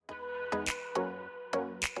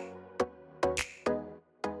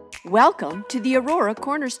Welcome to the Aurora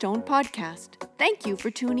Cornerstone Podcast. Thank you for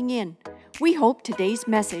tuning in. We hope today's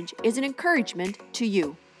message is an encouragement to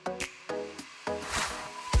you.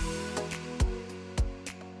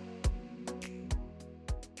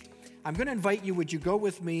 I'm going to invite you, would you go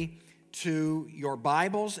with me to your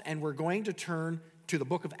Bibles, and we're going to turn to the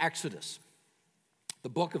book of Exodus. The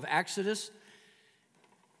book of Exodus,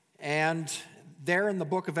 and there in the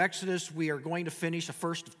book of Exodus, we are going to finish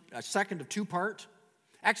a second of two-part,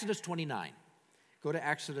 Exodus 29. Go to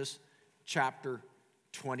Exodus chapter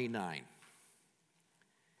 29.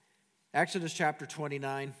 Exodus chapter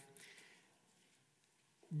 29.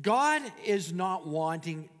 God is not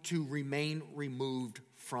wanting to remain removed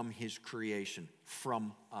from his creation,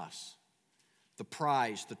 from us. The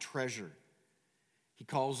prize, the treasure. He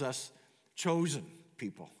calls us chosen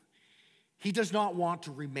people. He does not want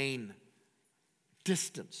to remain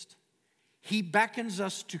distanced. He beckons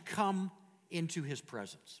us to come into his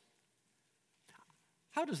presence.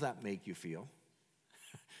 How does that make you feel?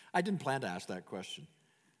 I didn't plan to ask that question.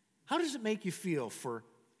 How does it make you feel for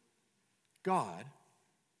God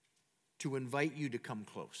to invite you to come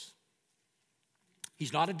close?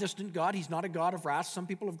 He's not a distant God. He's not a God of wrath. Some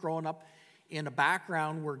people have grown up in a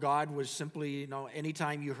background where God was simply,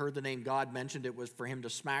 anytime you heard the name God mentioned, it was for him to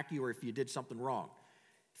smack you or if you did something wrong.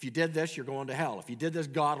 If you did this, you're going to hell. If you did this,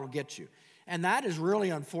 God will get you. And that is really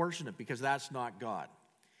unfortunate because that's not God.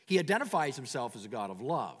 He identifies himself as a God of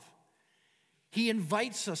love. He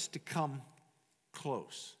invites us to come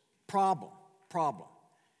close. Problem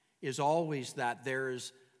is always that there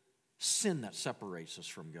is sin that separates us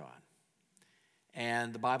from God.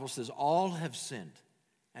 And the Bible says all have sinned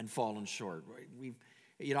and fallen short.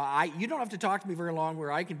 You don't have to talk to me very long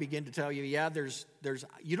where I can begin to tell you, you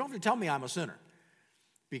don't have to tell me I'm a sinner,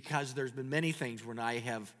 because there's been many things when I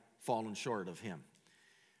have fallen short of him.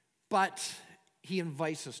 But he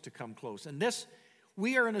invites us to come close. And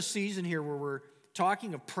we are in a season here where we're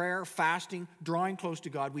talking of prayer, fasting, drawing close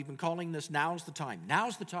to God. We've been calling this now's the time.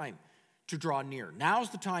 Now's the time to draw near.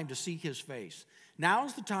 Now's the time to seek his face.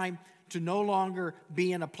 Now's the time to no longer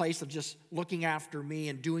be in a place of just looking after me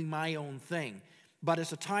and doing my own thing. But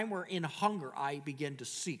it's a time where in hunger I begin to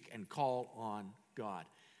seek and call on God.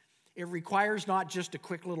 It requires not just a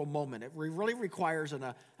quick little moment. It really requires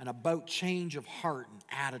an about change of heart and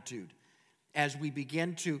attitude as we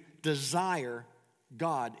begin to desire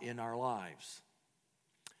God in our lives.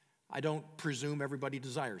 I don't presume everybody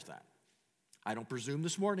desires that. I don't presume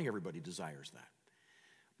this morning everybody desires that.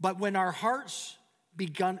 But when our hearts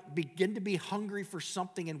begin to be hungry for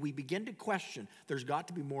something and we begin to question, there's got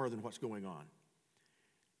to be more than what's going on,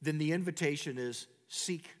 then the invitation is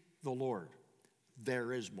seek the Lord.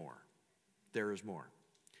 There is more. There is more.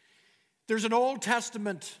 There's an Old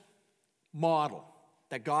Testament model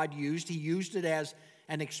that God used. He used it as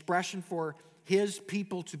an expression for his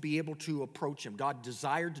people to be able to approach him. God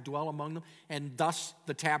desired to dwell among them, and thus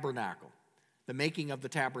the tabernacle, the making of the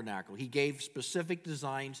tabernacle. He gave specific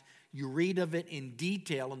designs. You read of it in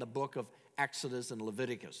detail in the book of Exodus and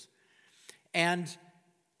Leviticus. And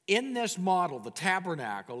in this model, the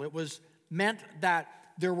tabernacle, it was meant that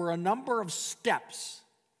there were a number of steps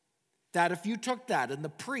that if you took that, and the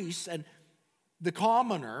priests and the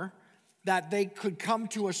commoner, that they could come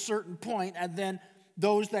to a certain point, and then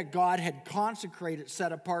those that God had consecrated,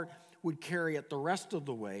 set apart, would carry it the rest of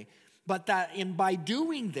the way. But that by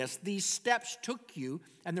doing this, these steps took you,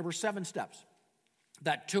 and there were 7 steps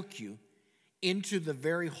that took you into the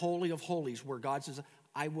very holy of holies where God says,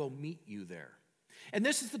 I will meet you there. And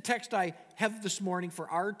this is the text I have this morning for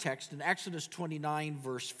our text in Exodus 29,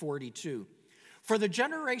 verse 42. For the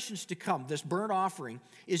generations to come, this burnt offering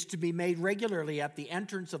is to be made regularly at the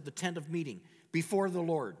entrance of the tent of meeting before the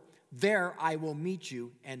Lord. There I will meet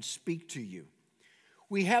you and speak to you.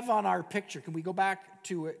 We have on our picture, can we go back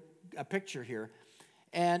to a picture here?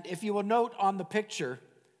 And if you will note on the picture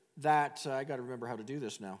that, I got to remember how to do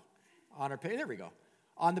this now. There we go.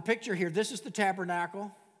 On the picture here, this is the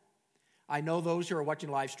tabernacle. I know those who are watching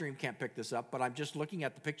live stream can't pick this up, but I'm just looking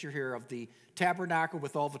at the picture here of the tabernacle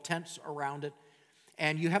with all the tents around it.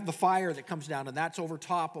 And you have the fire that comes down, and that's over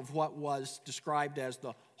top of what was described as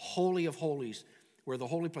the Holy of Holies, where the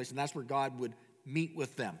holy place, and that's where God would meet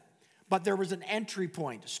with them. But there was an entry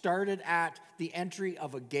point, started at the entry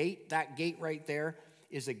of a gate. That gate right there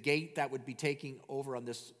is a gate that would be taking over on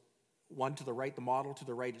this one to the right, the model to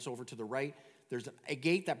the right is over to the right. There's a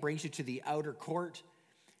gate that brings you to the outer court.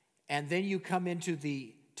 And then you come into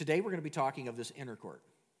today we're going to be talking of this inner court.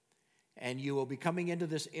 And you will be coming into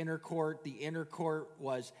this inner court. The inner court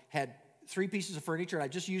had 3 pieces of furniture. I'm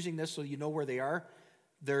just using this so you know where they are.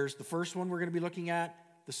 There's the first one we're going to be looking at,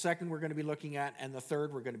 the second we're going to be looking at, and the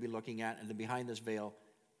third we're going to be looking at, and then behind this veil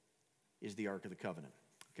is the Ark of the Covenant.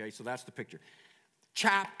 Okay, so that's the picture.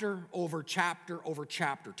 Chapter over chapter over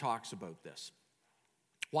chapter talks about this.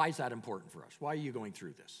 Why is that important for us? Why are you going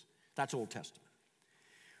through this? That's Old Testament.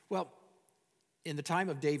 Well, in the time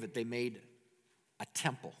of David, they made a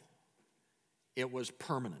temple. It was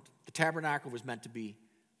permanent. The tabernacle was meant to be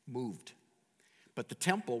moved, but the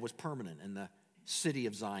temple was permanent in the city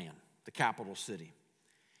of Zion, the capital city.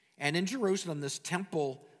 And in Jerusalem, this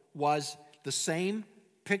temple was the same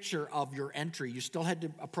picture of your entry. You still had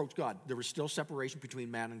to approach God. There was still separation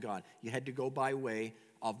between man and God. You had to go by way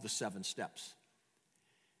of the 7 steps.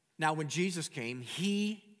 Now, when Jesus came,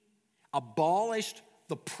 he abolished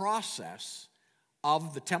the process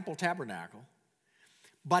of the temple tabernacle,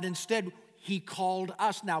 but instead he called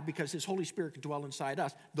us now, because his Holy Spirit can dwell inside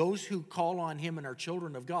us. Those who call on him and are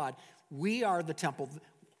children of God, we are the temple.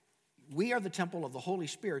 We are the temple of the Holy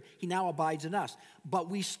Spirit. He now abides in us. But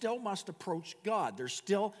we still must approach God. There's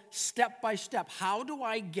still step by step. How do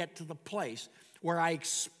I get to the place where I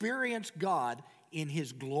experience God in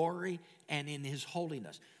his glory and in his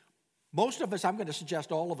holiness? Most of us, I'm going to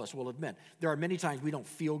suggest all of us will admit, there are many times we don't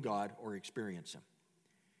feel God or experience him.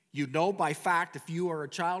 You know by fact, if you are a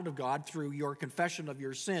child of God, through your confession of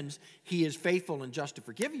your sins, he is faithful and just to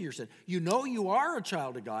forgive you your sin. You know you are a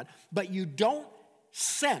child of God, but you don't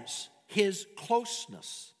sense his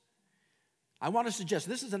closeness. I want to suggest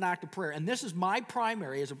this is an act of prayer, and this is my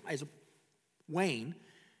primary as a Wayne.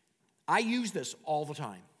 I use this all the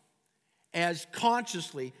time as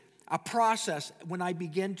consciously a process when I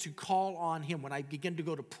begin to call on him, when I begin to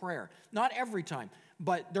go to prayer. Not every time,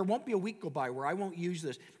 but there won't be a week go by where I won't use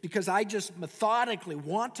this, because I just methodically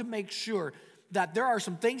want to make sure that there are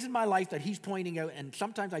some things in my life that he's pointing out, and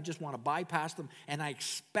sometimes I just want to bypass them, and I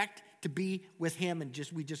expect to be with him, and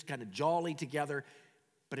we just kind of jolly together,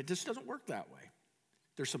 but it just doesn't work that way.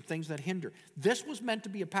 There's some things that hinder. This was meant to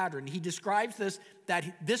be a pattern. He describes this, that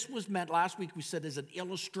this was meant, last week we said, as an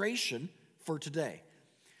illustration for today.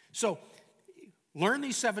 So learn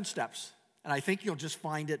these 7 steps, and I think you'll just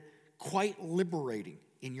find it quite liberating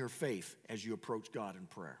in your faith as you approach God in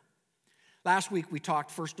prayer. Last week we talked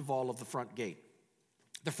first of all of the front gate.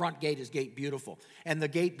 The front gate is Gate Beautiful, and the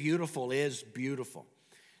Gate Beautiful is beautiful.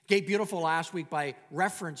 Gate Beautiful last week, by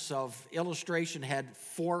reference of illustration, had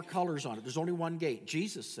 4 colors on it. There's only one gate.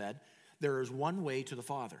 Jesus said, there is one way to the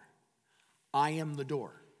Father. I am the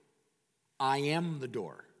door. I am the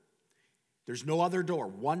door. There's no other door,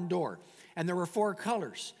 one door. And there were 4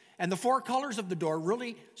 colors. And the 4 colors of the door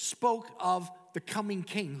really spoke of the coming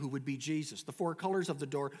king, who would be Jesus. The 4 colors of the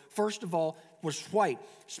door, first of all, was white,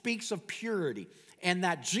 speaks of purity, and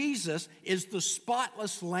that Jesus is the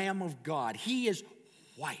spotless Lamb of God. He is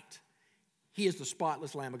white. He is the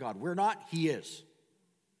spotless Lamb of God. We're not, he is.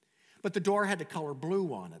 But the door had the color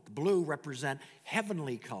blue on it. The blue represent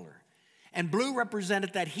heavenly color. And blue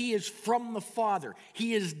represented that he is from the Father.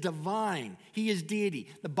 He is divine. He is deity.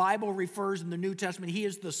 The Bible refers in the New Testament, he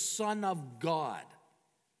is the Son of God.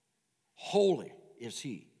 Holy is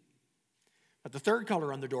he. But the third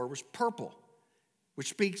color on the door was purple, which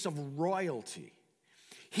speaks of royalty.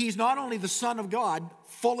 He's not only the Son of God,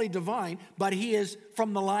 fully divine, but he is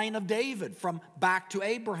from the line of David, from back to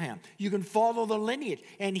Abraham. You can follow the lineage,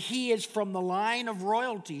 and he is from the line of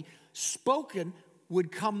royalty. Spoken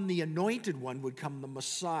would come the anointed one, would come the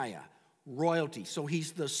Messiah, royalty. So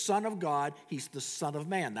he's the Son of God, he's the Son of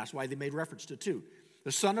Man. That's why they made reference to 2.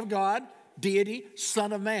 The Son of God, deity,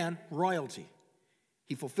 Son of Man, royalty.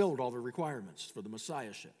 He fulfilled all the requirements for the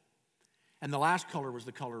Messiahship. And the last color was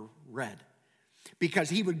the color red, because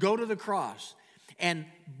he would go to the cross, and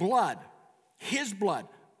blood, his blood,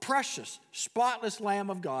 precious, spotless Lamb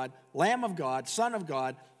of God, Son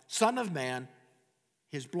of Man,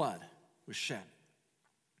 his blood was shed.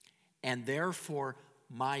 And therefore,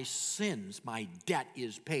 my sins, my debt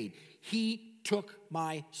is paid. He took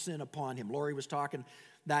my sin upon him. Lori was talking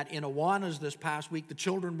that in Awanas this past week, the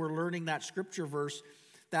children were learning that scripture verse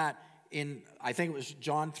that in, I think it was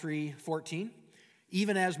John 3:14,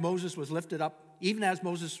 even as Moses was lifted up, even as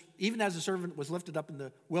the servant was lifted up in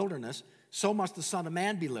the wilderness, so must the Son of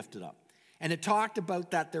Man be lifted up. And it talked about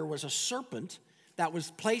that there was a serpent that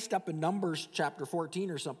was placed up in Numbers chapter 14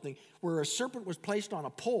 or something, where a serpent was placed on a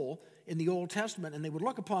pole in the Old Testament, and they would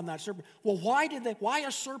look upon that serpent. Well, why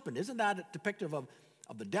a serpent? Isn't that depictive of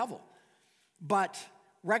the devil? But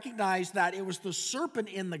recognize that it was the serpent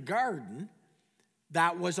in the garden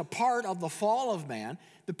that was a part of the fall of man.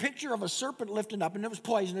 The picture of a serpent lifted up, and it was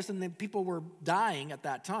poisonous, and then people were dying at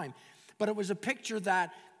that time. But it was a picture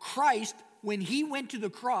that Christ, when he went to the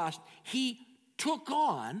cross, he took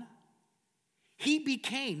on He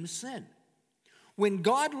became sin. When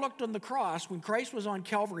God looked on the cross, when Christ was on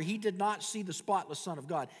Calvary, he did not see the spotless Son of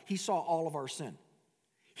God. He saw all of our sin.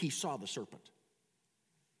 He saw the serpent.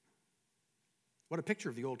 What a picture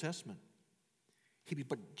of the Old Testament.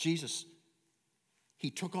 But Jesus, he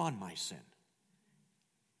took on my sin.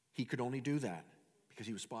 He could only do that because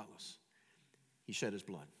he was spotless. He shed his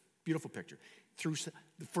blood. Beautiful picture. Through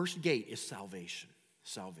the first gate is salvation.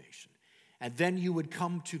 Salvation. And then you would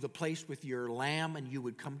come to the place with your lamb, and you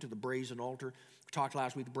would come to the brazen altar. We talked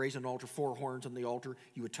last week, the brazen altar, 4 horns on the altar.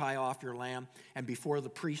 You would tie off your lamb, and before the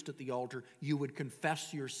priest at the altar, you would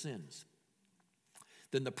confess your sins.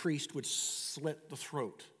 Then the priest would slit the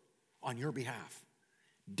throat on your behalf.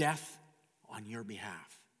 Death on your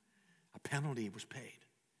behalf. A penalty was paid.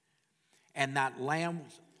 And that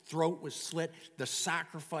lamb's throat was slit. The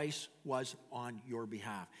sacrifice was on your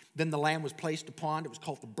behalf. Then the lamb was placed upon, it was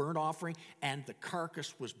called the burnt offering, and the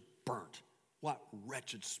carcass was burnt. What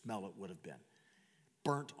wretched smell it would have been.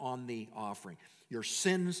 Burnt on the offering. Your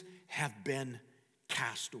sins have been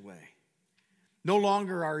cast away. No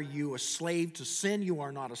longer are you a slave to sin. You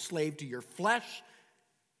are not a slave to your flesh.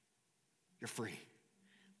 You're free.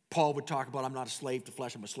 Paul would talk about, I'm not a slave to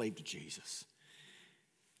flesh, I'm a slave to Jesus.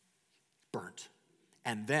 Burnt.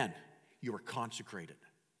 And then you are consecrated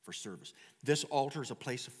for service. This altar is a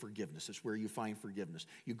place of forgiveness. It's where you find forgiveness.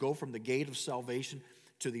 You go from the gate of salvation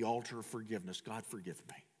to the altar of forgiveness. God, forgive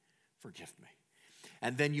me. Forgive me.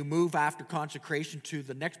 And then you move after consecration to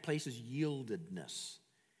the next place is yieldedness.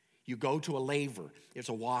 You go to a laver. It's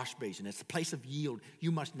a wash basin. It's a place of yield.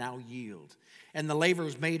 You must now yield. And the laver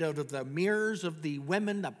is made out of the mirrors of the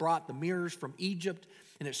women that brought the mirrors from Egypt.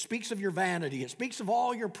 And it speaks of your vanity. It speaks of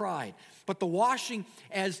all your pride. But the washing,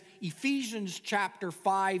 as Ephesians chapter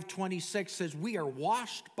 5:26 says, we are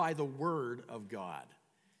washed by the word of God.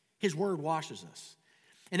 His word washes us.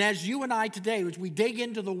 And as you and I today, as we dig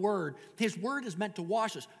into the word, his word is meant to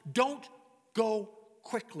wash us. Don't go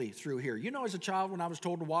quickly through here. You know, as a child, when I was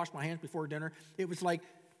told to wash my hands before dinner, it was like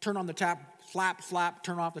turn on the tap, slap, slap,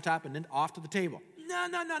 turn off the tap, and then off to the table.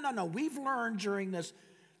 No. We've learned during this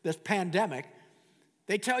pandemic,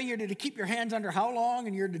 they tell you to keep your hands under how long,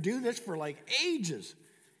 and you're to do this for like ages.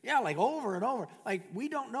 Yeah, like over and over. Like, we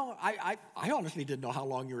don't know. I honestly didn't know how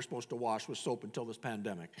long you were supposed to wash with soap until this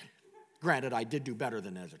pandemic. Granted, I did do better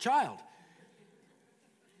than as a child.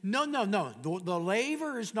 No. The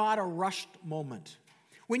laver is not a rushed moment.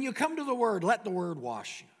 When you come to the word, let the word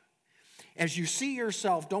wash you. As you see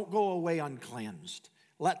yourself, don't go away uncleansed.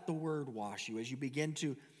 Let the word wash you. As you begin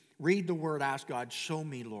to read the word, ask God, show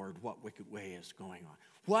me, Lord, what wicked way is going on.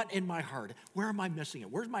 What in my heart? Where am I missing it?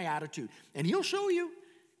 Where's my attitude? And he'll show you.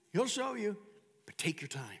 He'll show you. But take your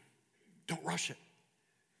time. Don't rush it.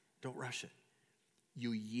 Don't rush it.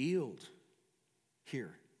 You yield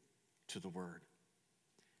here to the word.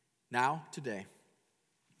 Now, today,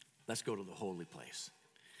 let's go to the holy place.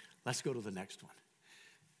 Let's go to the next one.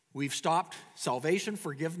 We've stopped salvation,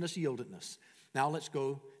 forgiveness, yieldedness. Now let's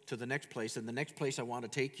go to the next place. And the next place I want to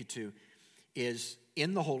take you to is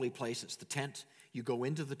in the holy place. It's the tent. You go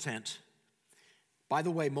into the tent. By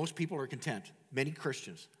the way, most people are content. Many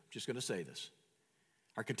Christians, I'm just going to say this,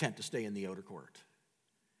 are content to stay in the outer court.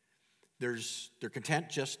 They're content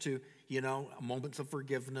just to, moments of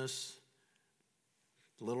forgiveness,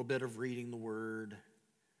 a little bit of reading the word.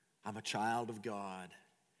 I'm a child of God.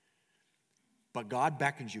 But God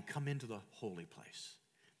beckons you, come into the holy place.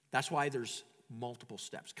 That's why there's multiple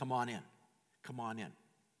steps. Come on in. Come on in.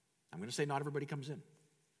 I'm going to say not everybody comes in.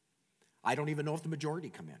 I don't even know if the majority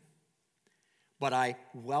come in. But I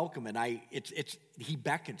welcome and he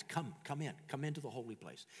beckons, come in. Come into the holy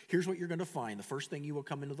place. Here's what you're going to find. The first thing you will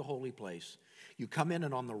come into the holy place. You come in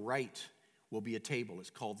and on the right will be a table. It's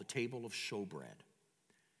called the table of showbread.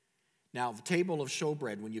 Now, the table of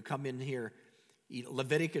showbread, when you come in here,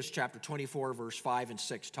 Leviticus chapter 24, verse 5 and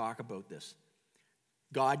 6 talk about this.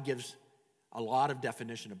 God gives a lot of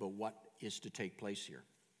definition about what is to take place here.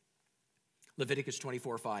 Leviticus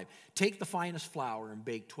 24:5. Take the finest flour and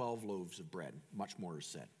bake 12 loaves of bread. Much more is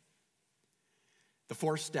said. The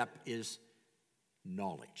fourth step is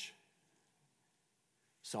knowledge.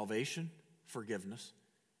 Salvation, forgiveness,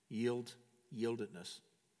 yieldedness,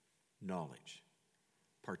 knowledge.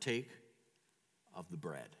 Partake of the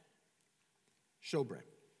bread. Showbread.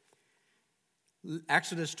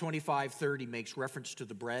 Exodus 25:30 makes reference to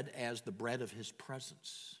the bread as the bread of his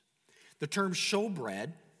presence. The term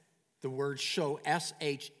showbread, the word show,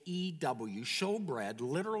 S-H-E-W, showbread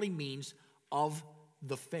literally means of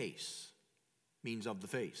the face. Means of the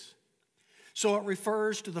face. So it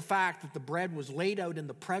refers to the fact that the bread was laid out in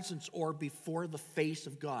the presence or before the face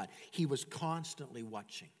of God. He was constantly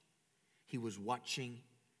watching. He was watching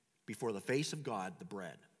before the face of God the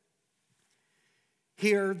bread.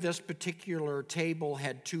 Here, this particular table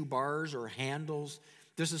had 2 bars or handles.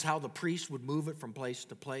 This is how the priest would move it from place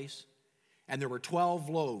to place. And there were 12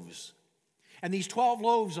 loaves. And these 12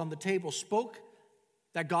 loaves on the table spoke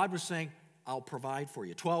that God was saying, I'll provide for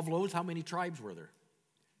you. 12 loaves, how many tribes were there?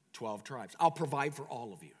 12 tribes. I'll provide for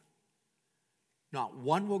all of you. Not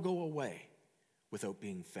one will go away without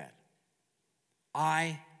being fed.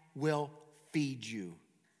 I will feed you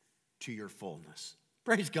to your fullness.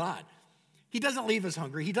 Praise God. He doesn't leave us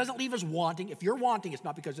hungry. He doesn't leave us wanting. If you're wanting, it's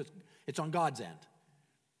not because it's on God's end.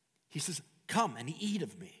 He says, come and eat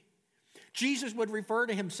of me. Jesus would refer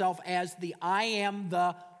to himself as I am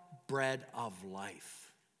the bread of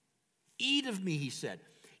life. Eat of me, he said.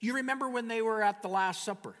 You remember when they were at the Last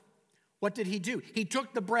Supper? What did he do? He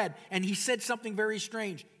took the bread and he said something very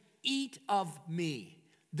strange. Eat of me.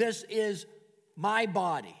 This is my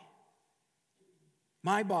body.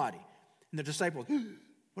 My body. And the disciples,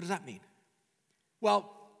 what does that mean? Well,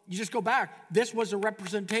 you just go back. This was a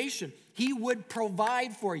representation. He would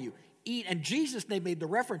provide for you. Eat. And Jesus, they made the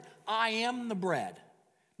reference, I am the bread.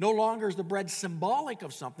 No longer is the bread symbolic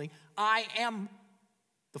of something. I am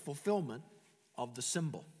the fulfillment of the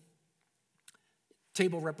symbol.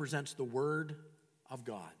 Table represents the Word of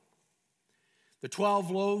God. The 12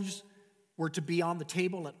 loaves were to be on the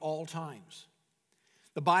table at all times.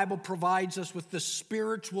 The Bible provides us with the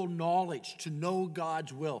spiritual knowledge to know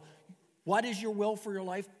God's will. What is your will for your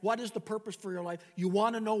life? What is the purpose for your life? You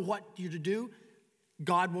want to know what you're to do?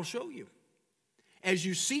 God will show you. As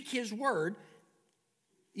you seek His Word,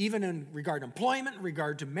 even in regard to employment, in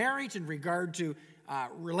regard to marriage, in regard to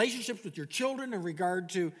relationships with your children, in regard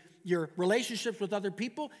to your relationships with other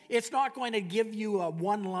people, it's not going to give you a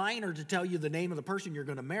one line or to tell you the name of the person you're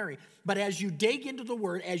going to marry. But as you dig into the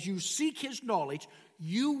Word, as you seek His knowledge,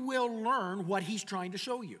 you will learn what He's trying to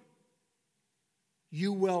show you.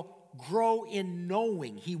 You will grow in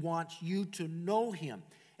knowing. He wants you to know Him.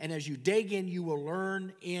 And as you dig in, you will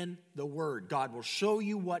learn in the Word. God will show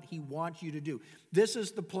you what He wants you to do. This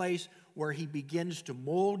is the place where He begins to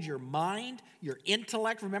mold your mind, your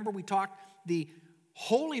intellect. Remember, we talked, the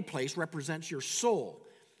holy place represents your soul.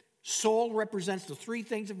 Soul represents the 3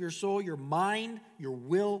 things of your soul: your mind, your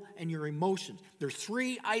will, and your emotions. There's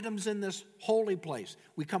 3 items in this holy place.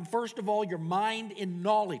 We come, first of all, your mind in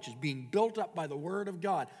knowledge is being built up by the Word of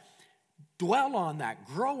God. Dwell on that.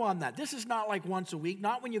 Grow on that. This is not like once a week,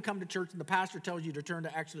 not when you come to church and the pastor tells you to turn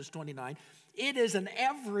to Exodus 29. It is an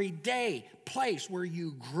everyday place where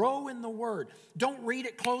you grow in the Word. Don't read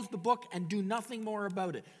it, close the book, and do nothing more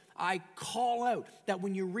about it. I call out that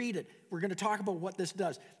when you read it, we're going to talk about what this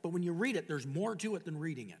does, but when you read it, there's more to it than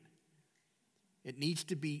reading it. It needs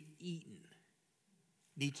to be eaten.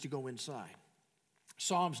 It needs to go inside.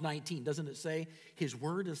 Psalms 19, doesn't it say, His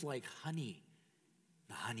Word is like honey,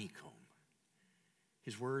 the honeycomb.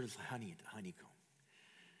 His Word is honey, the honeycomb.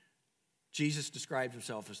 Jesus describes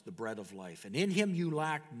Himself as the bread of life, and in Him you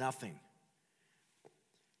lack nothing.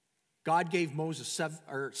 God gave Moses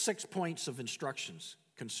 6 points of instructions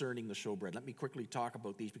concerning the showbread. Let me quickly talk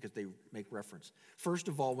about these because they make reference. First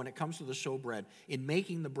of all, when it comes to the showbread, in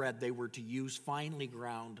making the bread, they were to use finely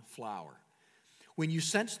ground flour. When you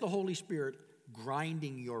sense the Holy Spirit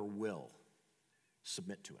grinding your will,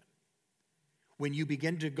 submit to it. When you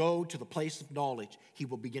begin to go to the place of knowledge, He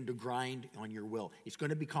will begin to grind on your will. It's going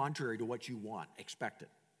to be contrary to what you want. Expect it.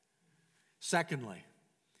 Secondly,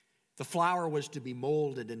 the flour was to be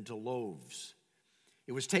molded into loaves.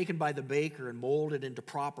 It was taken by the baker and molded into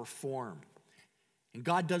proper form. And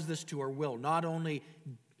God does this to our will. Not only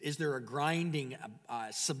is there a grinding,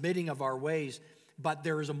 submitting of our ways, but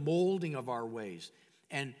there is a molding of our ways.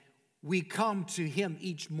 And we come to Him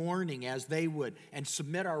each morning as they would and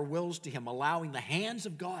submit our wills to Him, allowing the hands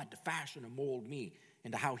of God to fashion and mold me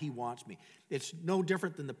into how He wants me. It's no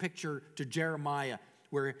different than the picture to Jeremiah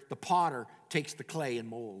where the potter takes the clay and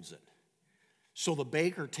molds it. So the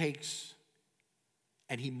baker takes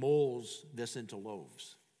and he molds this into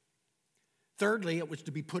loaves. Thirdly, it was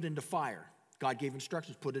to be put into fire. God gave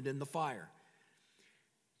instructions, put it in the fire.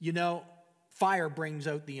 You know, fire brings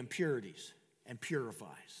out the impurities and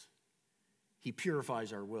purifies. He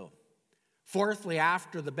purifies our will. Fourthly,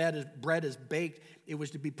 after the bread is baked, it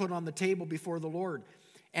was to be put on the table before the Lord.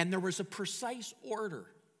 And there was a precise order.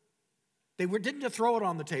 They didn't just throw it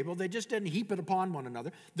on the table. They just didn't heap it upon one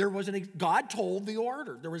another. God told the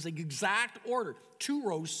order. There was an exact order. 2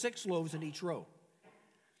 rows, 6 loaves in each row.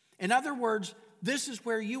 In other words, this is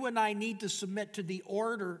where you and I need to submit to the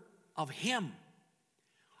order of Him.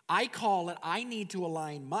 I call it, I need to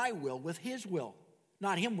align my will with His will,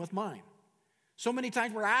 not Him with mine. So many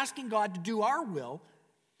times we're asking God to do our will,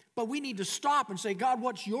 but we need to stop and say, God,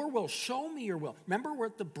 what's your will? Show me your will. Remember, we're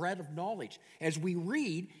at the bread of knowledge. As we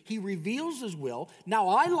read, he reveals his will. Now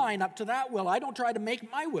I line up to that will. I don't try to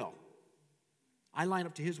make my will. I line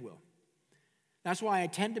up to his will. That's why I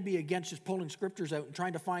tend to be against just pulling scriptures out and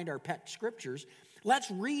trying to find our pet scriptures. Let's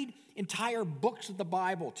read entire books of the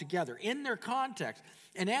Bible together in their context.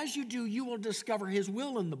 And as you do, you will discover his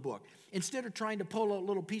will in the book, instead of trying to pull out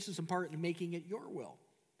little pieces apart and making it your will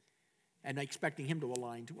and expecting him to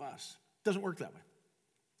align to us. It doesn't work that way.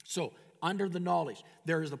 So, under the knowledge,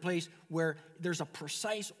 there is a place where there's a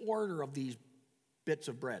precise order of these bits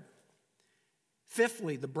of bread.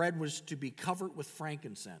 Fifthly, the bread was to be covered with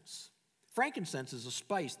frankincense. Frankincense is a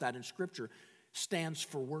spice that in Scripture stands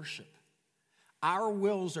for worship. Our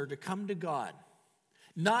wills are to come to God,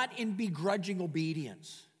 not in begrudging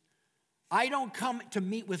obedience. I don't come to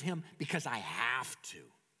meet with him because I have to.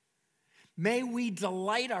 May we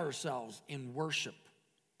delight ourselves in worship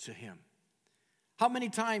to him. How many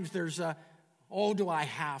times there's a, oh, do I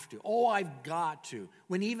have to? Oh, I've got to.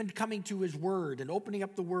 When even coming to his word and opening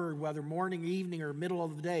up the word, whether morning, evening, or middle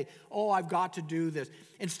of the day, oh, I've got to do this.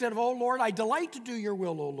 Instead of, oh, Lord, I delight to do your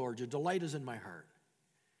will, oh, Lord. Your delight is in my heart.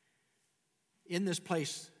 In this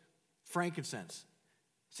place, frankincense,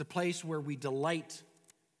 it's a place where we delight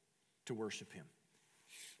to worship him.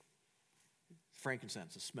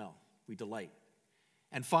 Frankincense, a smell. We delight.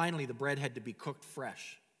 And finally, the bread had to be cooked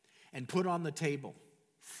fresh and put on the table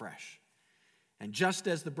fresh. And just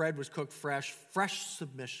as the bread was cooked fresh, fresh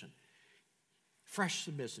submission. Fresh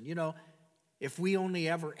submission. You know, if we only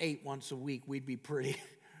ever ate once a week, we'd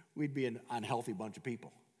be an unhealthy bunch of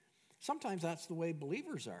people. Sometimes that's the way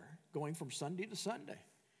believers are, going from Sunday to Sunday.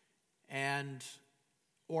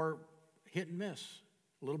 Or hit and miss.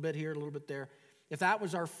 A little bit here, a little bit there. If that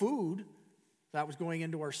was our food, that was going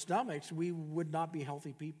into our stomachs, we would not be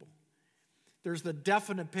healthy people. There's the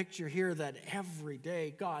definite picture here that every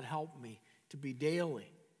day, God help me to be daily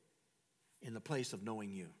in the place of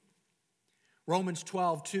knowing you. Romans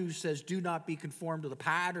 12:2 says, do not be conformed to the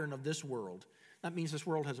pattern of this world. That means this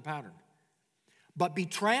world has a pattern. But be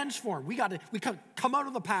transformed. We come out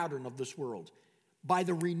of the pattern of this world by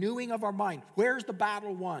the renewing of our mind. Where's the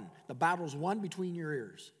battle won? The battle's won between your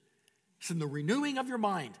ears. It's in the renewing of your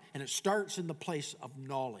mind, and it starts in the place of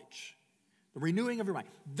knowledge. The renewing of your mind.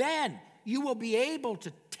 Then you will be able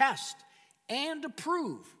to test and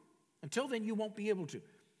approve. Until then, you won't be able to.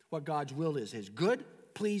 What God's will is his good,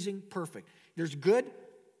 pleasing, perfect. There's good,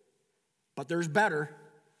 but there's better,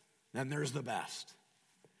 then there's the best.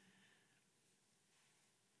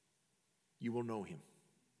 You will know him.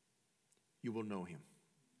 You will know him.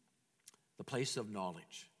 The place of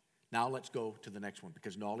knowledge. Now let's go to the next one,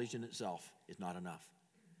 because knowledge in itself is not enough.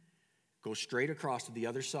 Go straight across to the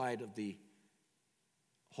other side of the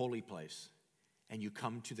holy place, and you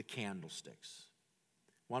come to the candlesticks.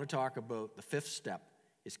 I want to talk about the fifth step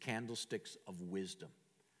is candlesticks of wisdom.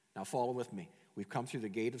 Now follow with me. We've come through the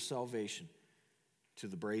gate of salvation to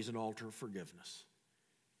the brazen altar of forgiveness,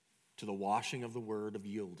 to the washing of the word of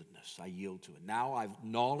yieldedness. I yield to it. Now I've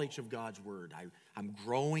knowledge of God's word. I'm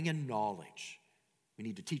growing in knowledge. We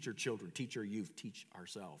need to teach our children, teach our youth, teach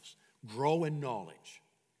ourselves. Grow in knowledge.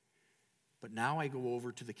 But now I go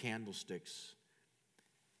over to the candlesticks.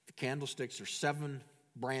 The candlesticks are 7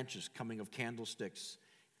 branches coming of candlesticks,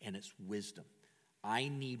 and it's wisdom. I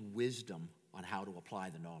need wisdom on how to apply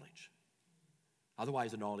the knowledge.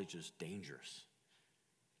 Otherwise, the knowledge is dangerous.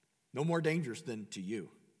 No more dangerous than to you.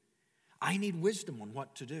 I need wisdom on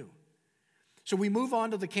what to do. So we move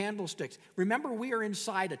on to the candlesticks. Remember, we are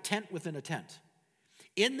inside a tent within a tent.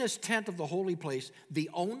 In this tent of the holy place, the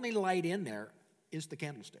only light in there is the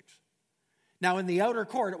candlesticks. Now, in the outer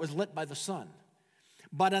court, it was lit by the sun.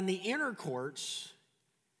 But in the inner courts,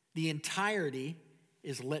 the entirety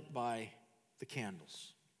is lit by the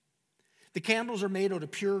candles. The candles are made out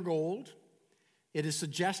of pure gold. It is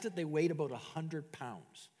suggested they weighed about 100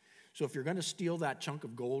 pounds. So if you're going to steal that chunk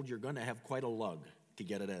of gold, you're going to have quite a lug to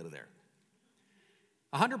get it out of there.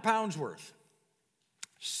 100 pounds worth.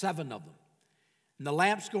 7 of them. And the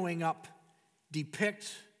lamps going up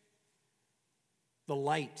depict the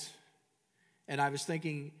light. And I was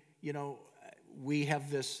thinking, you know, we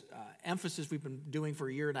have this emphasis we've been doing for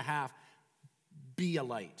a year and a half. Be a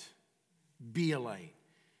light. Be a light.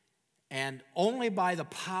 And only by the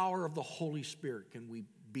power of the Holy Spirit can we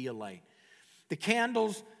be a light. The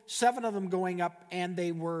candles, 7 of them going up, and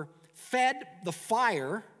they were fed the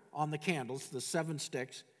fire on the candles, the 7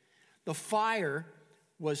 sticks. The fire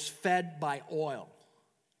was fed by oil.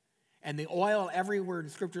 And the oil, everywhere in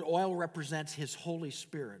Scripture, oil represents his Holy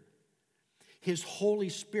Spirit. His Holy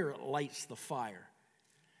Spirit lights the fire.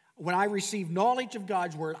 When I receive knowledge of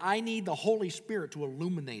God's Word, I need the Holy Spirit to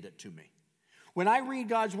illuminate it to me. When I read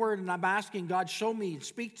God's Word and I'm asking God, show me and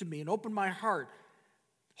speak to me and open my heart,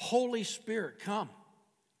 Holy Spirit, come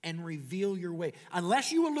and reveal your way.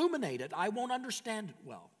 Unless you illuminate it, I won't understand it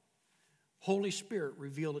well. Holy Spirit,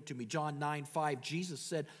 reveal it to me. John 9:5, Jesus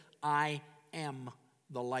said, I am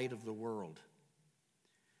the light of the world.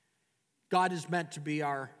 God is meant to be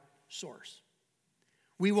our source.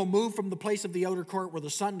 We will move from the place of the outer court where the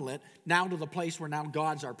sun lit, now to the place where now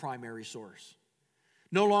God's our primary source.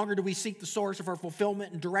 No longer do we seek the source of our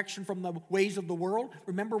fulfillment and direction from the ways of the world.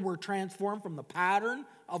 Remember, we're transformed from the pattern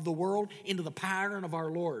of the world into the pattern of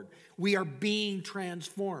our Lord. We are being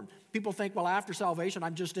transformed. People think, well, after salvation,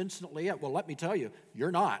 I'm just instantly it. Well, let me tell you,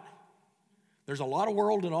 you're not. There's a lot of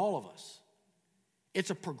world in all of us. It's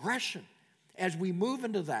a progression. As we move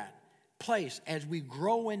into that place, as we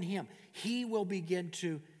grow in Him, He will begin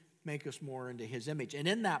to make us more into His image. And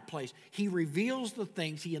in that place, He reveals the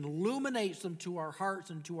things, He illuminates them to our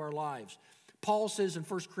hearts and to our lives. Paul says in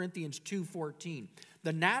 1 Corinthians 2:14,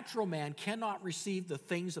 the natural man cannot receive the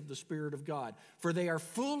things of the Spirit of God, for they are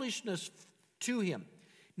foolishness to him.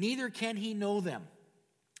 Neither can he know them,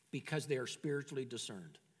 because they are spiritually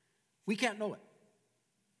discerned. We can't know it.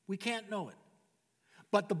 We can't know it.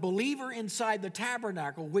 But the believer inside the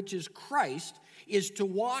tabernacle, which is Christ, is to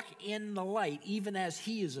walk in the light, even as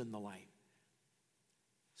He is in the light.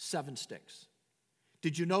 7 sticks.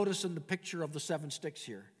 Did you notice in the picture of the 7 sticks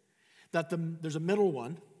here that there's a middle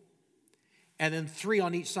one, and then 3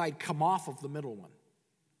 on each side come off of the middle one?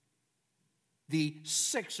 The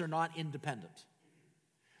 6 are not independent.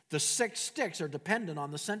 The 6 sticks are dependent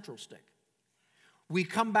on the central stick. We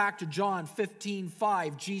come back to John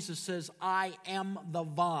 15:5. Jesus says, I am the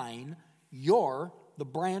vine, you're the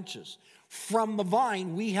branches. From the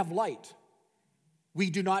vine we have light. We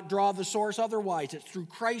do not draw the source otherwise. It's through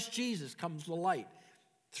Christ Jesus comes the light.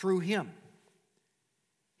 Through Him.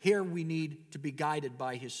 Here we need to be guided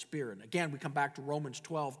by His Spirit. Again, we come back to Romans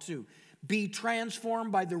 12:2. Be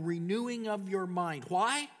transformed by the renewing of your mind.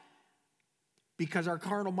 Why? Because our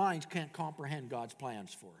carnal minds can't comprehend God's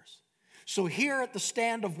plans for us. So here at the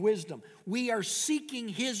stand of wisdom, we are seeking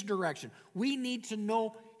His direction. We need to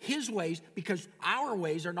know His ways because our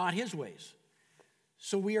ways are not His ways.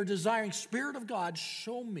 So we are desiring, Spirit of God,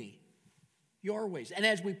 show me your ways. And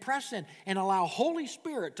as we press in and allow Holy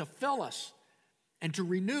Spirit to fill us and to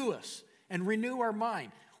renew us and renew our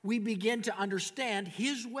mind, we begin to understand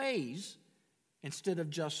His ways instead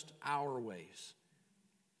of just our ways.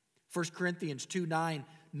 1 Corinthians 2:9,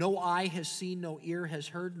 no eye has seen, no ear has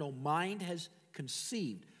heard, no mind has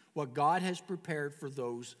conceived what God has prepared for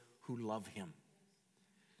those who love Him.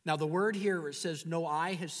 Now the word here, it says no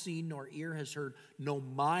eye has seen, nor ear has heard, no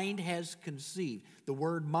mind has conceived. The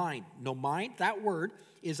word mind, no mind, that word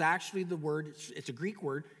is actually the word, it's a Greek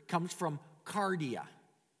word, comes from cardia,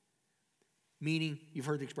 meaning, you've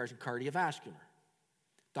heard the expression cardiovascular,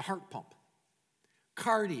 the heart pump.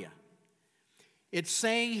 Cardia. It's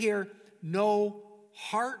saying here, no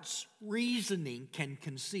heart's reasoning can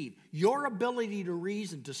conceive. Your ability to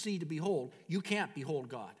reason, to see, to behold, you can't behold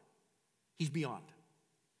God. He's beyond.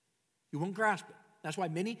 You won't grasp it. That's why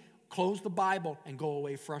many close the Bible and go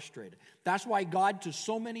away frustrated. That's why God to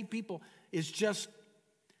so many people is just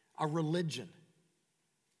a religion.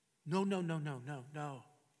 No.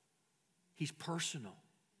 He's personal.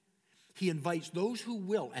 He invites those who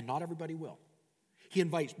will, and not everybody will. He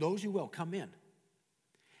invites those who will, come in.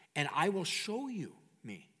 And I will show you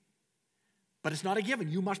me. But it's not a given.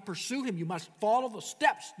 You must pursue Him. You must follow the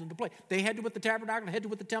steps into play. They had to with the tabernacle, had to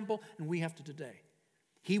with the temple, and we have to today.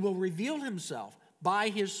 He will reveal Himself by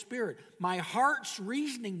His Spirit. My heart's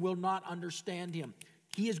reasoning will not understand Him.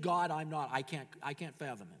 He is God, I'm not. I can't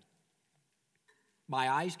fathom Him. My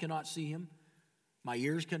eyes cannot see Him. My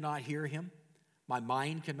ears cannot hear Him. My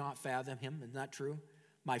mind cannot fathom Him. Isn't that true?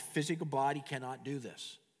 My physical body cannot do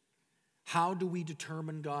this. How do we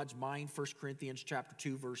determine God's mind? 1 Corinthians chapter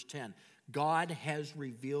 2, verse 10. God has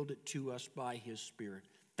revealed it to us by His Spirit.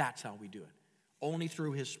 That's how we do it. Only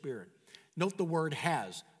through His Spirit. Note the word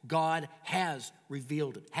has. God has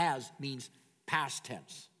revealed it. Has means past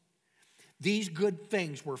tense. These good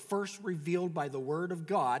things were first revealed by the Word of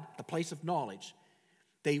God, the place of knowledge.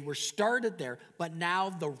 They were started there, but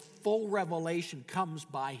now the full revelation comes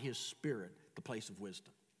by His Spirit, the place of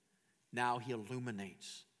wisdom. Now He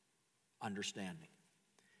illuminates understanding.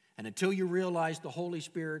 And until you realize the Holy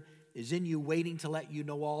Spirit is in you waiting to let you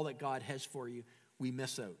know all that God has for you, we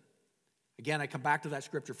miss out. Again, I come back to that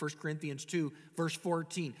scripture, 1 Corinthians 2, verse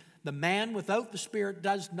 14. The man without the Spirit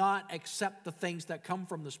does not accept the things that come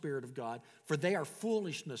from the Spirit of God, for they are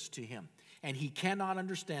foolishness to him, and he cannot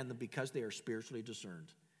understand them because they are spiritually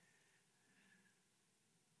discerned.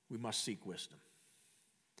 We must seek wisdom.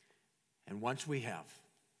 And once we have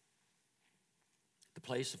the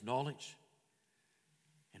place of knowledge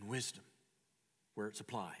and wisdom where it's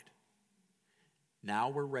applied, now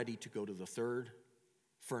we're ready to go to the third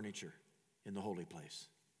furniture in the holy place,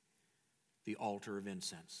 the altar of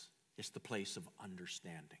incense. It's the place of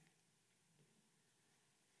understanding.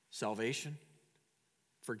 Salvation,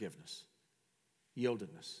 forgiveness,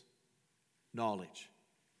 yieldedness, knowledge,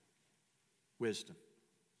 wisdom,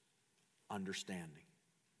 understanding.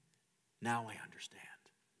 Now I understand.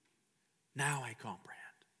 Now I comprehend.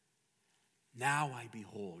 Now I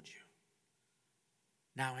behold you.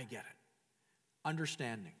 Now I get it.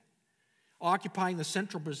 Understanding. Occupying the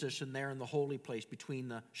central position there in the holy place between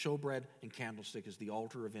the showbread and candlestick is the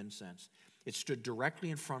altar of incense. It stood directly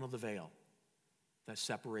in front of the veil that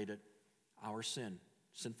separated our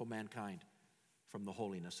sinful mankind, from the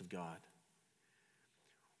holiness of God.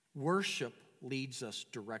 Worship leads us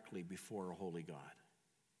directly before a holy God.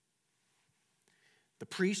 The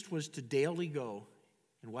priest was to daily go,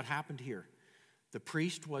 and what happened here? The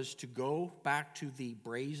priest was to go back to the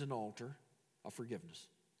brazen altar of forgiveness.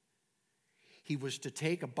 He was to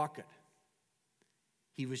take a bucket.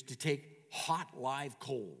 He was to take hot live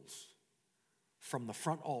coals from the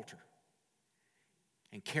front altar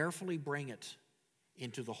and carefully bring it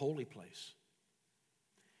into the holy place.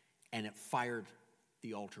 And it fired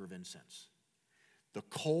the altar of incense. The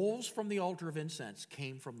coals from the altar of incense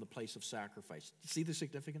came from the place of sacrifice. See the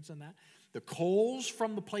significance in that? The coals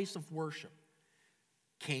from the place of worship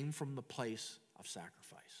came from the place of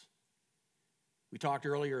sacrifice. We talked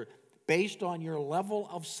earlier, based on your level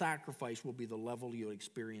of sacrifice will be the level you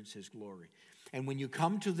experience his glory. And when you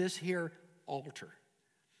come to this here altar,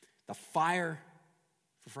 the fire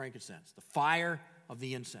for frankincense, the fire of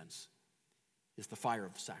the incense, is the fire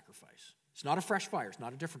of sacrifice. It's not a fresh fire. It's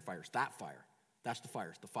not a different fire. It's that fire. That's the fire.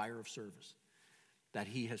 It's the fire of service that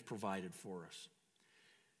he has provided for us.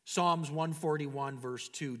 Psalms 141 verse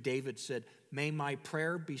 2, David said, "May my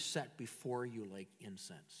prayer be set before you like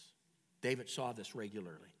incense." David saw this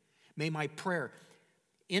regularly. May my prayer.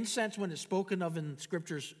 Incense, when it's spoken of in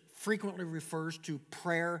scriptures, frequently refers to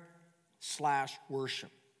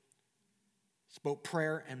prayer/worship. It's about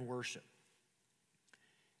prayer and worship.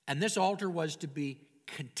 And this altar was to be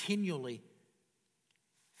continually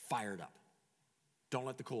fired up. Don't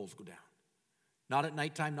let the coals go down. Not at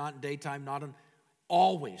nighttime, not in daytime, not in...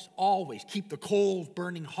 Always keep the coals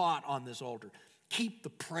burning hot on this altar. Keep the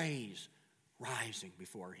praise rising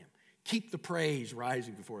before him. Keep the praise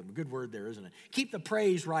rising before him. A good word there, isn't it? Keep the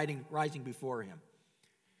praise rising before him.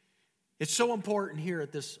 It's so important here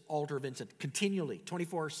at this altar of incense, continually,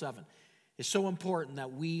 24/7. It's so important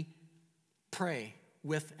that we pray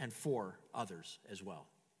with and for others as well.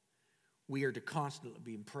 We are to constantly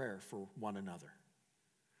be in prayer for one another.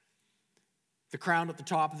 The crown at the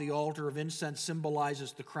top of the altar of incense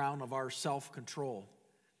symbolizes the crown of our self-control.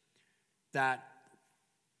 That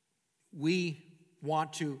we are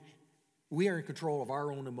in control of our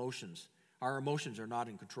own emotions. Our emotions are not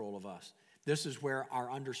in control of us. This is where our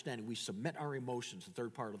understanding, we submit our emotions, the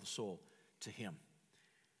third part of the soul, to him.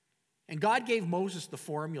 And God gave Moses the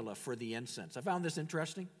formula for the incense. I found this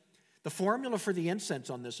interesting. The formula for the incense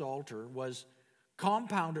on this altar was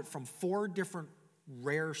compounded from 4 different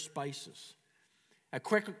rare spices. A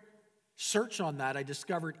quick search on that, I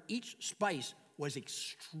discovered each spice was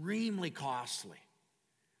extremely costly.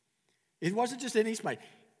 It wasn't just any spice.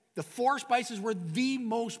 The 4 spices were the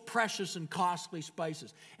most precious and costly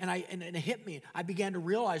spices. And it hit me. I began to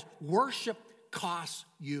realize worship costs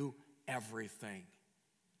you everything.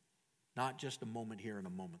 Not just a moment here and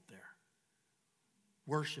a moment there.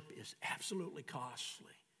 Worship is absolutely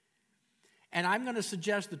costly. And I'm going to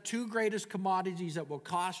suggest the 2 greatest commodities that will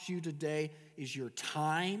cost you today is your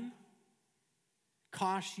time.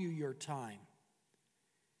 Cost you your time.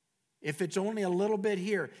 If it's only a little bit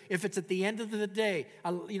here, if it's at the end of the day,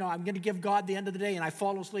 I'm going to give God the end of the day and I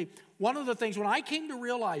fall asleep. One of the things, when I came to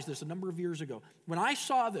realize this a number of years ago, when I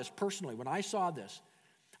saw this,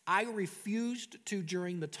 I refused to,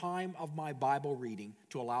 during the time of my Bible reading,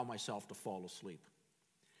 to allow myself to fall asleep.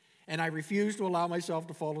 And I refuse to allow myself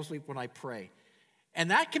to fall asleep when I pray. And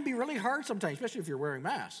that can be really hard sometimes, especially if you're wearing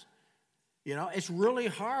masks. It's really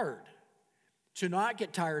hard to not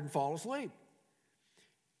get tired and fall asleep.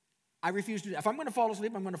 I refuse to do that. If I'm going to fall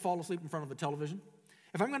asleep, I'm going to fall asleep in front of the television.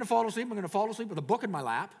 If I'm going to fall asleep, I'm going to fall asleep with a book in my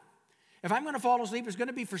lap. If I'm going to fall asleep, it's going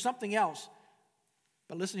to be for something else.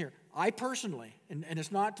 But listen here, I personally, and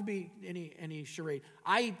it's not to be any charade,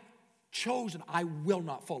 I chosen I will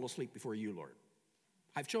not fall asleep before you, Lord.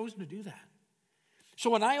 I've chosen to do that. So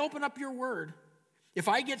when I open up your word, if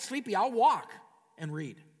I get sleepy, I'll walk and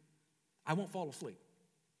read. I won't fall asleep.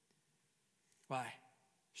 Why?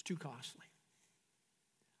 It's too costly.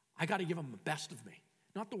 I got to give them the best of me,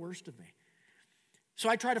 not the worst of me. So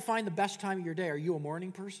I try to find the best time of your day. Are you a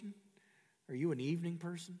morning person? Are you an evening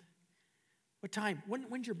person? What time?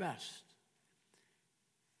 When's your best?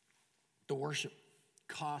 The worship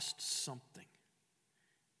costs something.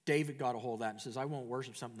 David got a hold of that and says, I won't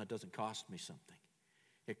worship something that doesn't cost me something.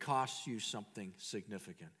 It costs you something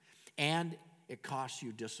significant. And it costs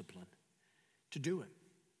you discipline to do it.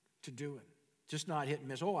 To do it. Just not hit and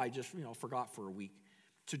miss. Oh, I just, forgot for a week.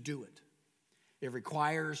 To do it. It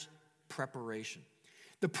requires preparation.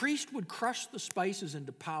 The priest would crush the spices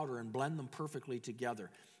into powder and blend them perfectly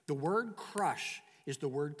together. The word crush is the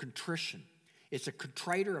word contrition. It's a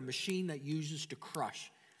contriter, a machine that uses to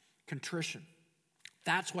crush. Contrition.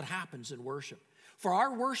 That's what happens in worship. For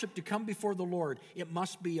our worship to come before the Lord, it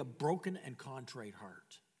must be a broken and contrite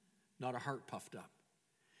heart, not a heart puffed up.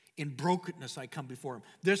 In brokenness, I come before him.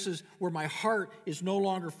 This is where my heart is no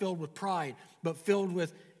longer filled with pride, but filled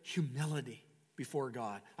with humility before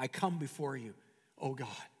God. I come before you. Oh God,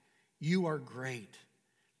 you are great.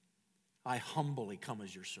 I humbly come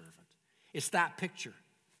as your servant. It's that picture.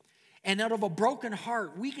 And out of a broken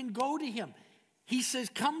heart, we can go to him. He says,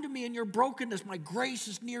 come to me in your brokenness. My grace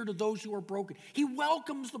is near to those who are broken. He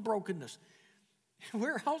welcomes the brokenness.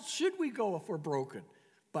 Where else should we go if we're broken?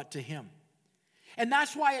 But to him. And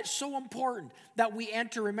that's why it's so important that we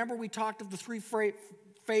enter. Remember, we talked of the three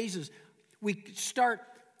phases. We start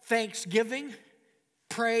thanksgiving,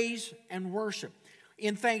 praise, and worship.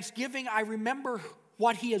 In thanksgiving, I remember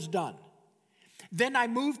what he has done. Then I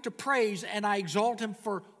move to praise and I exalt him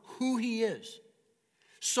for who he is.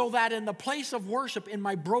 So that in the place of worship, in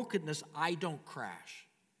my brokenness, I don't crash.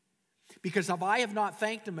 Because if I have not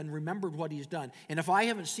thanked him and remembered what he's done, and if I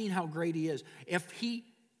haven't seen how great he is,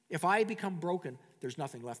 if I become broken, there's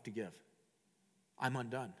nothing left to give. I'm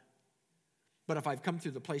undone. But if I've come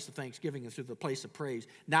through the place of thanksgiving and through the place of praise,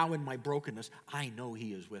 now in my brokenness, I know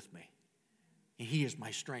he is with me. And he is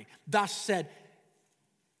my strength. Thus said,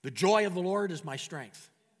 the joy of the Lord is my strength.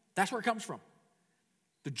 That's where it comes from.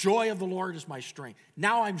 The joy of the Lord is my strength.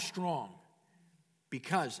 Now I'm strong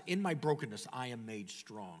because in my brokenness I am made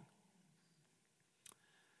strong.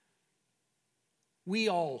 We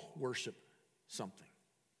all worship something.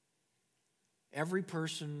 Every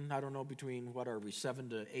person, I don't know, between, 7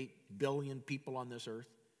 to 8 billion people on this earth.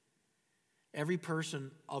 Every person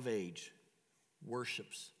of age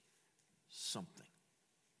worships something.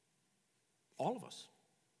 All of us.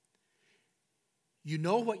 You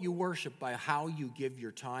know what you worship by how you give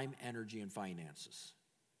your time, energy, and finances.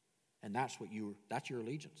 And that's your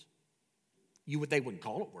allegiance. They wouldn't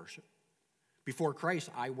call it worship. Before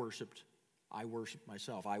Christ, I worshiped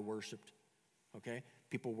myself. I worshiped, okay?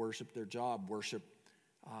 People worship their job, worship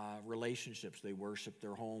relationships. They worship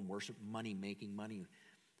their home, worship money, making money,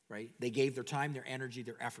 right? They gave their time, their energy,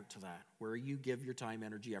 their effort to that. Where you give your time,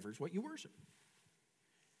 energy, effort is what you worship.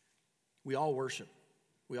 We all worship.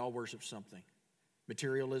 We all worship something.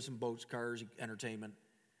 Materialism, boats, cars, entertainment.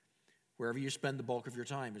 Wherever you spend the bulk of your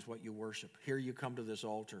time is what you worship. Here you come to this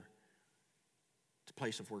altar. It's a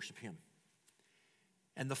place of worship him.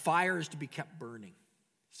 And the fire is to be kept burning.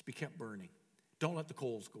 It's to be kept burning. Don't let the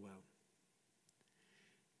coals go out.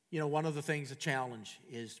 One of the things, the challenge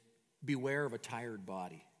is beware of a tired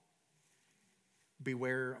body.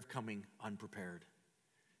 Beware of coming unprepared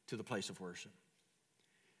to the place of worship.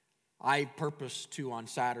 I purpose to, on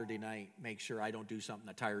Saturday night, make sure I don't do something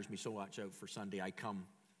that tires me so much out for Sunday. I come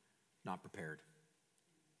not prepared.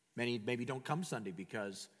 Many maybe don't come Sunday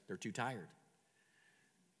because they're too tired.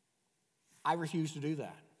 I refuse to do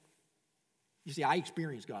that. You see, I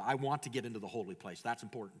experience God. I want to get into the holy place. That's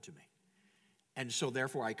important to me. And so,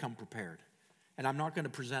 therefore, I come prepared. And I'm not going to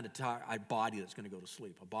present a body that's going to go to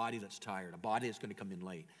sleep, a body that's tired, a body that's going to come in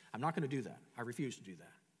late. I'm not going to do that. I refuse to do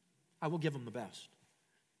that. I will give them the best.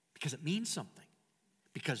 Because it means something.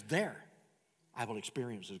 Because there, I will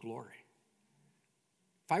experience his glory.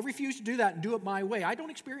 If I refuse to do that and do it my way, I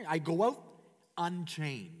don't experience. I go out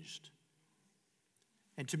unchanged.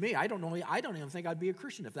 And to me, I don't even think I'd be a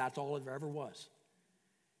Christian if that's all it ever was.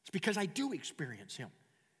 It's because I do experience him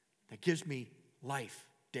that gives me life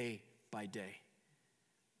day by day.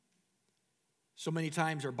 So many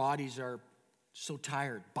times our bodies are so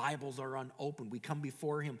tired. Bibles are unopened. We come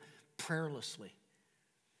before him prayerlessly.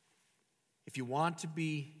 If you want to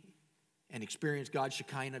be and experience God's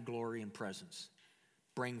Shekinah glory and presence,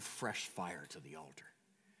 bring fresh fire to the altar.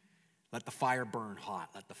 Let the fire burn hot.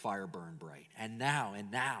 Let the fire burn bright. And now,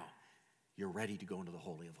 you're ready to go into the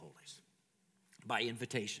Holy of Holies. By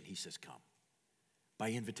invitation, he says, come.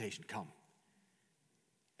 By invitation, come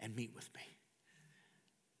and meet with me.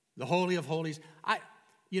 The Holy of Holies.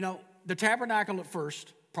 The tabernacle at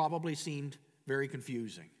first probably seemed very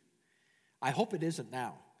confusing. I hope it isn't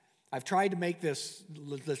now. I've tried to make this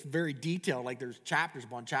very detailed, like there's chapters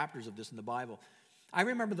upon chapters of this in the Bible. I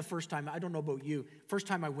remember the first time, I don't know about you, first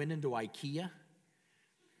time I went into IKEA,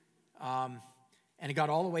 and it got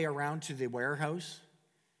all the way around to the warehouse.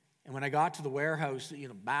 And when I got to the warehouse,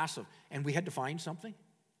 massive, and we had to find something.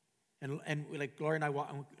 And like Gloria and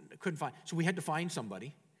I couldn't find, so we had to find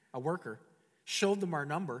somebody, a worker, showed them our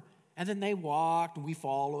number, and then they walked and we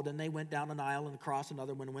followed, and they went down an aisle and across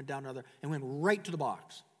another one and went down another and went right to the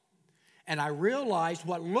box. And I realized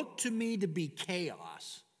what looked to me to be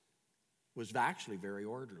chaos was actually very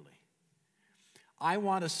orderly. I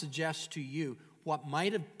want to suggest to you what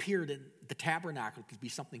might have appeared in the tabernacle to be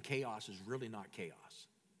something chaos is really not chaos.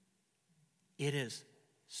 It is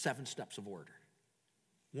 7 steps of order.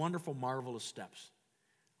 Wonderful, marvelous steps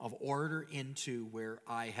of order into where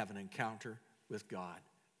I have an encounter with God.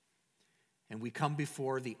 And we come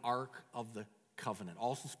before the Ark of the Covenant,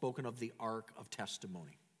 also spoken of the Ark of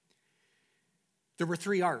Testimony. There were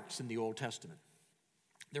 3 arks in the Old Testament.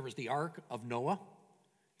 There was the Ark of Noah,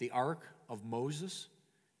 the Ark of Moses,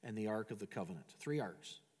 and the Ark of the Covenant. 3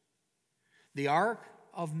 arks. The Ark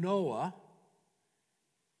of Noah,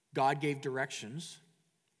 God gave directions,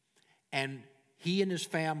 and he and his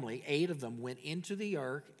family, 8 of them, went into the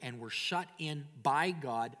ark and were shut in by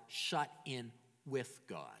God, shut in with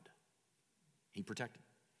God. He protected.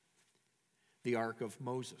 The ark of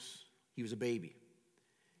Moses, he was a baby.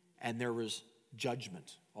 And there was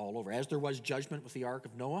judgment all over. As there was judgment with the ark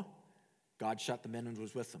of Noah, God shut them in and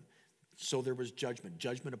was with them. So there was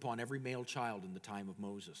judgment upon every male child in the time of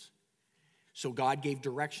Moses. So God gave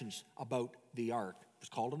directions about the ark. It was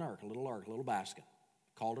called an ark, a little basket,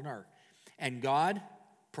 called an ark. And God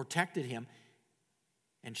protected him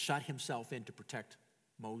and shut himself in to protect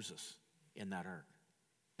Moses in that ark.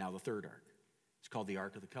 Now the 3rd ark. It's called the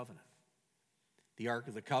Ark of the Covenant. The Ark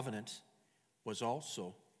of the Covenant was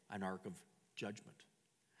also an ark of judgment.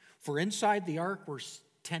 For inside the ark were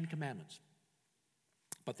 10 commandments,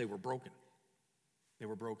 but they were broken. They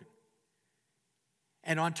were broken.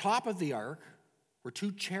 And on top of the ark were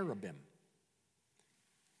 2 cherubim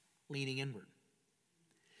leaning inward.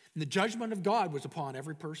 And the judgment of God was upon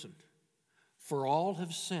every person. For all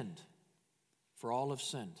have sinned. For all have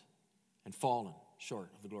sinned and fallen short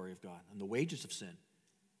of the glory of God. And the wages of sin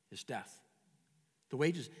is death. The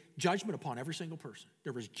wages, judgment upon every single person.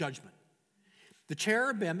 There was judgment. The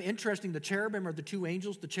cherubim, interesting, the cherubim are the 2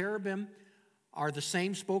 angels. The cherubim are the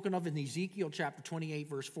same spoken of in Ezekiel chapter 28,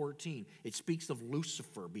 verse 14. It speaks of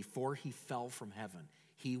Lucifer before he fell from heaven.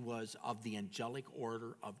 He was of the angelic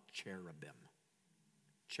order of cherubim.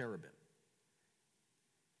 Cherubim.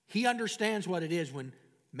 He understands what it is when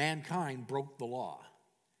mankind broke the law.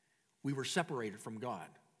 We were separated from God.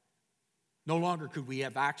 No longer could we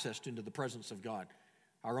have access into the presence of God.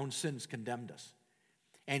 Our own sins condemned us.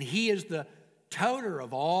 And he is the toter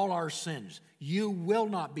of all our sins. You will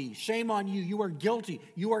not be. Shame on you. You are guilty.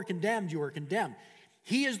 You are condemned. You are condemned.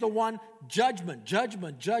 He is the one, judgment.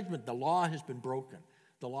 The law has been broken.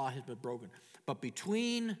 The law has been broken. But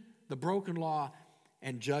between the broken law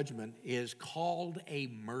and judgment is called a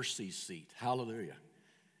mercy seat. Hallelujah.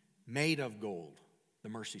 Made of gold. The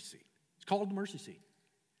mercy seat. It's called the mercy seat.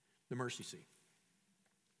 The mercy seat.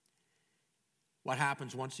 What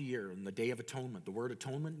happens once a year on the Day of Atonement? The word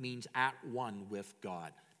atonement means at one with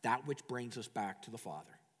God. That which brings us back to the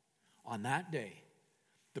Father. On that day,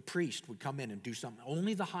 the priest would come in and do something.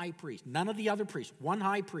 Only the high priest. None of the other priests. One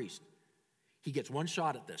high priest. He gets one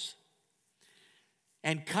shot at this.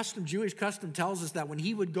 And Jewish custom tells us that when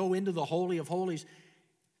he would go into the Holy of Holies,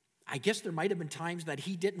 I guess there might have been times that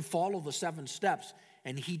he didn't follow the 7 steps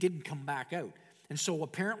and he didn't come back out. And so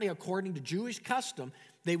apparently, according to Jewish custom,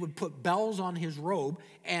 they would put bells on his robe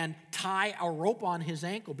and tie a rope on his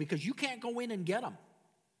ankle because you can't go in and get him.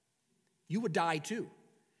 You would die too.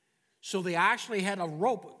 So they actually had a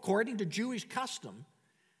rope, according to Jewish custom,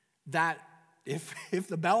 that if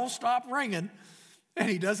the bells stop ringing and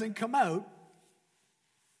he doesn't come out,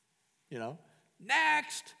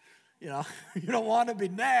 next, you don't want to be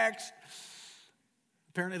next.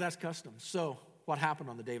 Apparently that's custom. So what happened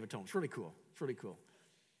on the Day of Atonement? It's really cool. It's really cool.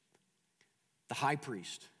 The high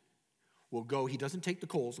priest will go, he doesn't take the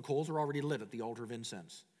coals are already lit at the altar of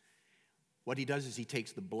incense. What he does is he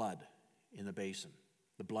takes the blood in the basin,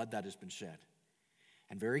 the blood that has been shed,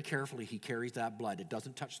 And very carefully, he carries that blood. It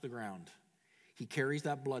doesn't touch the ground. He carries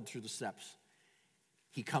that blood through the steps.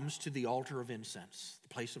 He comes to the altar of incense,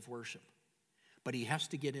 the place of worship. But he has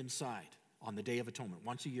to get inside on the Day of Atonement,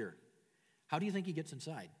 once a year. How do you think he gets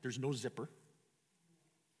inside? There's no zipper.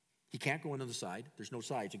 He can't go into the side. There's no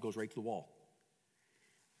sides. It goes right to the wall.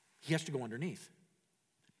 He has to go underneath.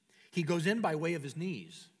 He goes in by way of his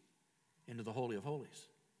knees into the Holy of Holies,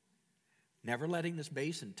 never letting this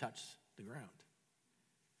basin touch the ground,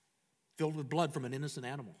 filled with blood from an innocent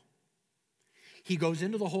animal. He goes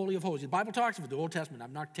into the Holy of Holies. The Bible talks about the Old Testament.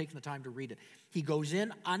 I'm not taking the time to read it. He goes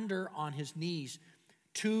in under on his knees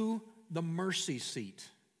to the mercy seat.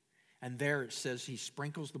 And there it says he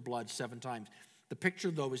sprinkles the blood 7 times. The picture,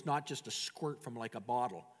 though, is not just a squirt from like a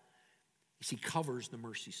bottle. He covers the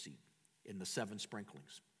mercy seat in the 7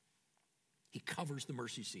 sprinklings. He covers the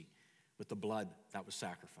mercy seat with the blood that was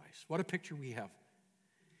sacrificed. What a picture we have.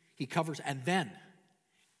 He covers, and then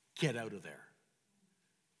get out of there.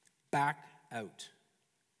 Back out,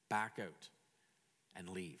 and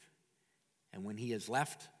leave. And when he has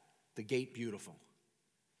left the gate beautiful,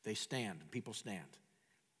 they stand, and people stand,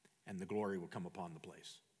 and the glory will come upon the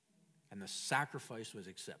place. And the sacrifice was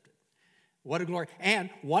accepted. What a glory. And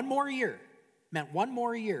one more year meant one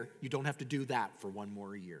more year. You don't have to do that for one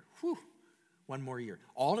more year. Whew. One more year.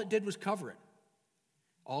 All it did was cover it.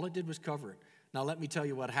 All it did was cover it. Now let me tell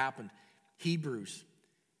you what happened. Hebrews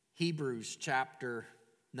chapter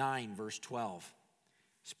 9, verse 12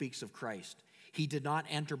 speaks of Christ. He did not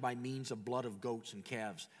enter by means of blood of goats and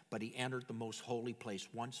calves, but he entered the most holy place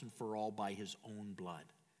once and for all by his own blood,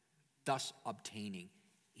 thus obtaining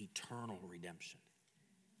eternal redemption.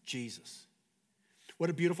 Jesus. What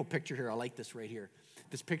a beautiful picture here. I like this right here.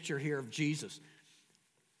 This picture here of Jesus.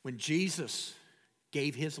 When Jesus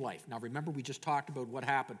gave his life. Now remember, we just talked about what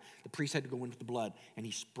happened. The priest had to go in with the blood, and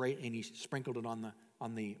he sprinkled it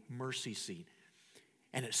on the mercy seat.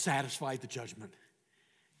 And it satisfied the judgment.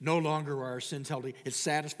 No longer are our sins held. It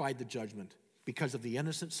satisfied the judgment. Because of the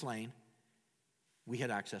innocent slain, we had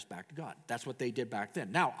access back to God. That's what they did back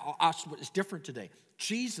then. Now, us is different today.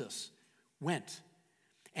 Jesus went,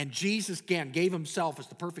 and Jesus again gave himself as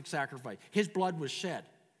the perfect sacrifice. His blood was shed.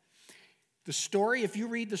 The story, if you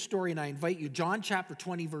read the story, and I invite you, John chapter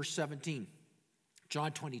 20, verse 17.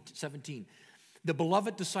 John 20, 17. The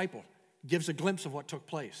beloved disciple gives a glimpse of what took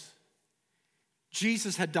place.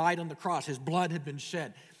 Jesus had died on the cross. His blood had been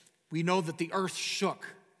shed. We know that the earth shook.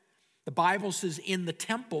 The Bible says in the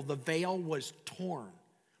temple, the veil was torn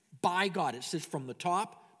by God. It says from the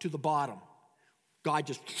top to the bottom. God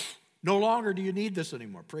just, no longer do you need this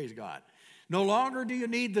anymore. Praise God. No longer do you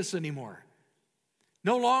need this anymore.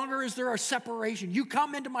 No longer is there a separation. You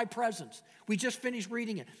come into my presence. We just finished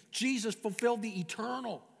reading it. Jesus fulfilled the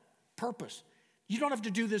eternal purpose. You don't have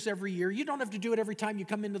to do this every year. You don't have to do it every time you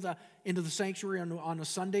come into the sanctuary on a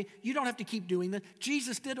Sunday. You don't have to keep doing this.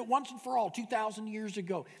 Jesus did it once and for all 2,000 years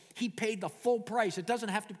ago. He paid the full price. It doesn't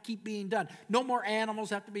have to keep being done. No more animals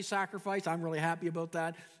have to be sacrificed. I'm really happy about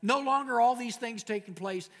that. No longer all these things taking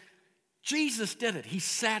place. Jesus did it. He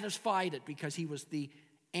satisfied it because he was the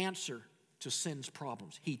answer to sin's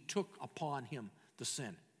problems. He took upon him the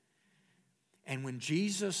sin. And when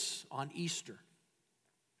Jesus, on Easter,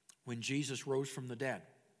 when Jesus rose from the dead,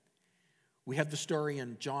 we have the story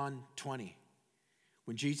in John 20.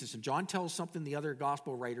 When Jesus, and John tells something the other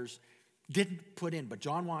gospel writers didn't put in, but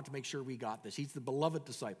John wanted to make sure we got this. He's the beloved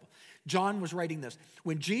disciple. John was writing this.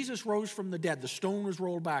 When Jesus rose from the dead, the stone was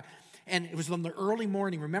rolled back, and it was in the early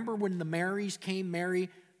morning. Remember when the Marys came, Mary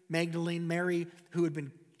Magdalene, Mary who had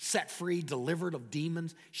been set free, delivered of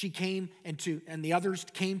demons. She came and the others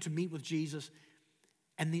came to meet with Jesus,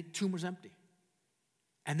 and the tomb was empty.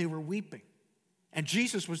 And they were weeping. And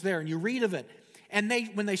Jesus was there, and you read of it. And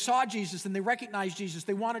when they saw Jesus and they recognized Jesus,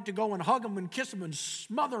 they wanted to go and hug him and kiss him and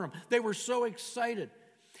smother him. They were so excited.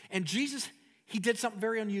 And Jesus, he did something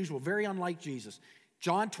very unusual, very unlike Jesus.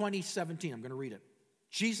 John 20, 17, I'm going to read it.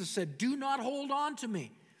 Jesus said, "Do not hold on to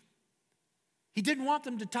me." He didn't want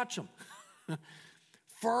them to touch him.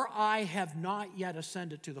 "For I have not yet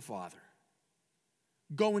ascended to the Father.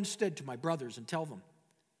 Go instead to my brothers and tell them,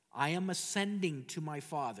 I am ascending to my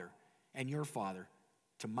Father and your Father,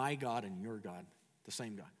 to my God and your God, the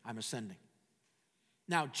same God. I'm ascending."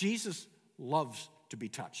 Now, Jesus loves to be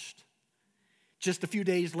touched. Just a few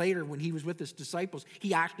days later, when he was with his disciples,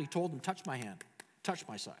 he actually told them, "Touch my hand, touch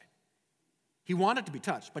my side." He wanted to be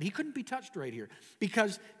touched, but he couldn't be touched right here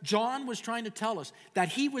because John was trying to tell us that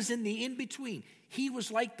he was in the in-between. He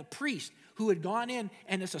was like the priest who had gone in,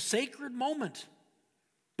 and it's a sacred moment.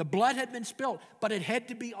 The blood had been spilled, but it had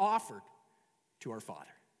to be offered to our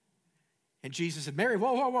Father. And Jesus said, "Mary,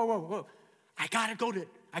 whoa. I got to go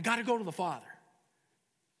to the Father.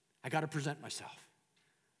 I got to present myself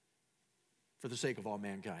for the sake of all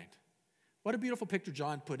mankind. What a beautiful picture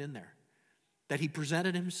John put in there. That he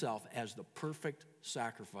presented himself as the perfect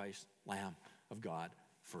sacrifice lamb of God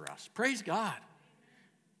for us. Praise God.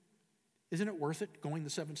 Isn't it worth it going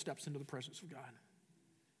the 7 steps into the presence of God?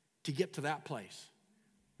 To get to that place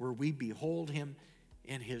where we behold him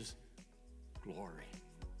in his glory.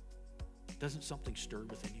 Doesn't something stir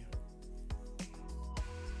within you?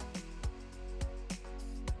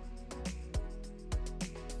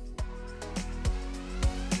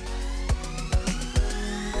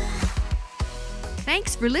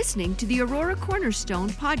 Thanks for listening to the Aurora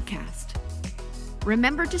Cornerstone podcast.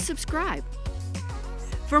 Remember to subscribe.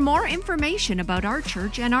 For more information about our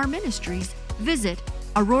church and our ministries, visit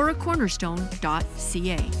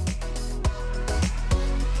auroracornerstone.ca.